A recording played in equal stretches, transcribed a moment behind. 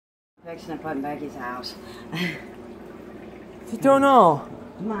fixing to put in Becky's house. You don't know.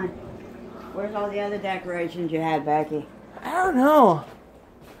 Come on. Where's all the other decorations you had, Becky? I don't know.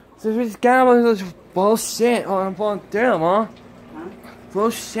 So we just got all this bullshit on them, huh? Huh?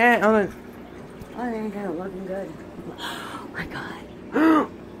 Bullshit on it. Oh, they ain't got it looking good. Oh my God.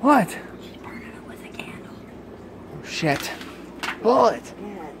 What? She's burning it with a candle. Oh, shit. Bullet.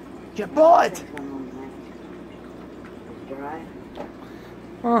 Yeah. Get bullet. Dry.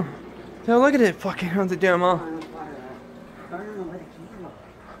 Oh. So look at it fucking on the damn, huh? Burning it with a candle.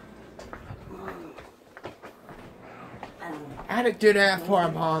 I had to do that for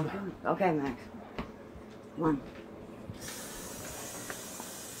him, Mom. Okay, Max. Come on.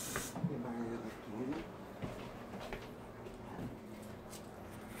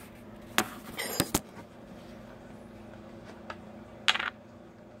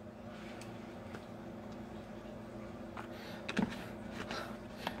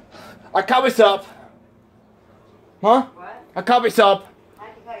 I cut myself. Huh? What? I cut myself. How'd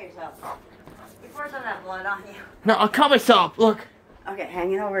you cut yourself? You poured some of that blood on you. No, I cut myself. Look. Okay,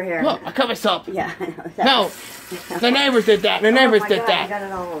 hang it over here. Look, I cut myself. Yeah, I know. No. The neighbors did that. The neighbors did I that. got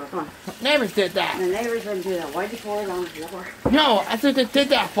it all over. Come on. Neighbors did that. The neighbors didn't do that. Why'd you pour it on the floor? No, I said they did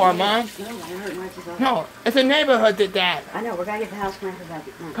that for him, Mom. No, I heard myself. No, it's the neighborhood did that. I know, we're gonna get the house clean for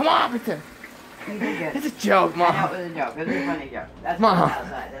Becky. Come on, it's a, You did good. it's a joke, I know Mom. it was a joke. It was a funny joke. That's Mom.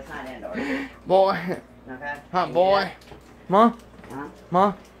 outside. That's not indoors. Boy. Okay? Huh, boy. Mom? Huh?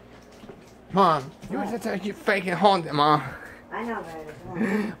 Mom? Mom, you What? were just you faking haunted, Mom. I know, baby. Come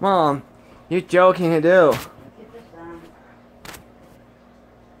on. Mom, you're joking to do. Let's get this done.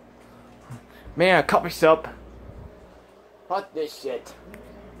 Man, I cut myself. Fuck this shit.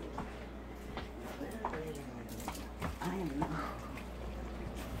 I am not.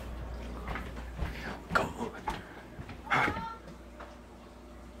 Go.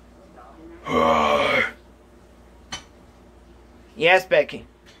 Yes, Becky.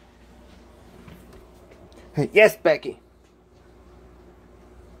 Yes, Becky.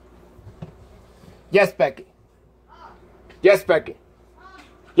 Yes, Becky. Yes, Becky.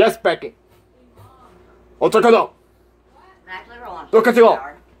 Yes, Becky. 어떡하노? Max, leave her alone. Look at you all.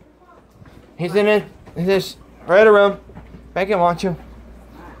 Shower. He's in it. He's this right room. Becky wants you.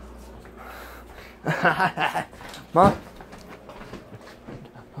 Mom.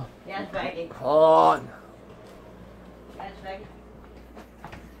 Yes, Becky. Hold on. Yes, Becky.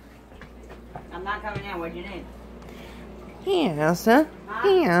 I'm not coming in. What do you need? Here, Elsa. Huh?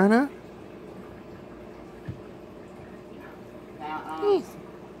 Here, Anna. Now, Oh.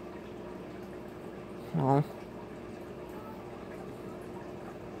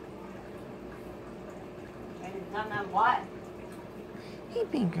 something what? Hey,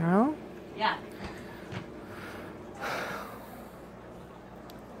 big girl. Yeah.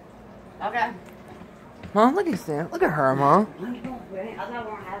 Okay. Mom, look at that. Look at her, Mom. I thought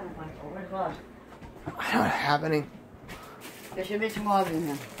we weren't having fun. Where's gloves? I don't have any. There should be some gloves in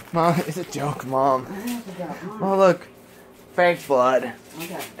here. Mom, it's a joke, Mom. That's a joke. Come on. Oh, look. Fake blood.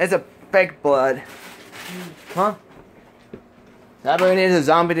 Okay. It's a fake blood. Huh? Everybody needs a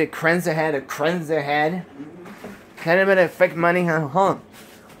zombie to cleanse their head, Kind of bit of fake money, huh?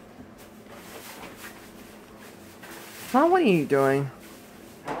 Mom, what are you doing?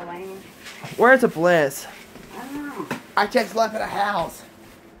 Halloween? Where's the bliss? I don't know. I just left at the house.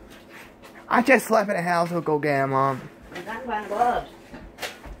 We'll go get him, Mom. We're done buying gloves.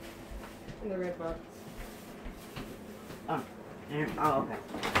 In the red box. Oh. Oh, okay.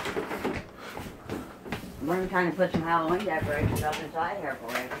 We're trying to put some Halloween decorations up inside here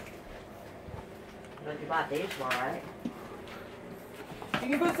for you. What you bought these for, right? You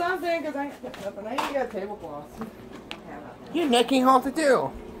can put something, because I ain't put nothing. I ain't got tablecloths. Okay, about that. You're nicking all to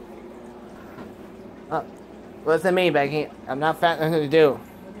do. Listen to me, Becky. I'm not fat nothing to do.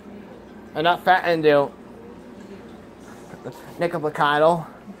 I'm not fat and do. Nickel I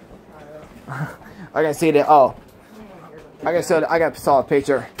can see the I saw a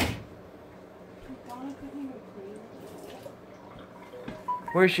picture.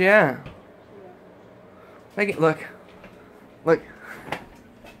 Where's she at? Becky, look. Look.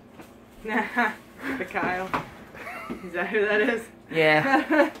 Kyle. Is that who that is?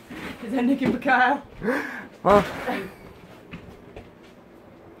 Yeah. Is that Nikki Kyle? Huh?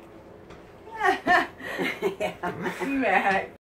 Yeah. Matt.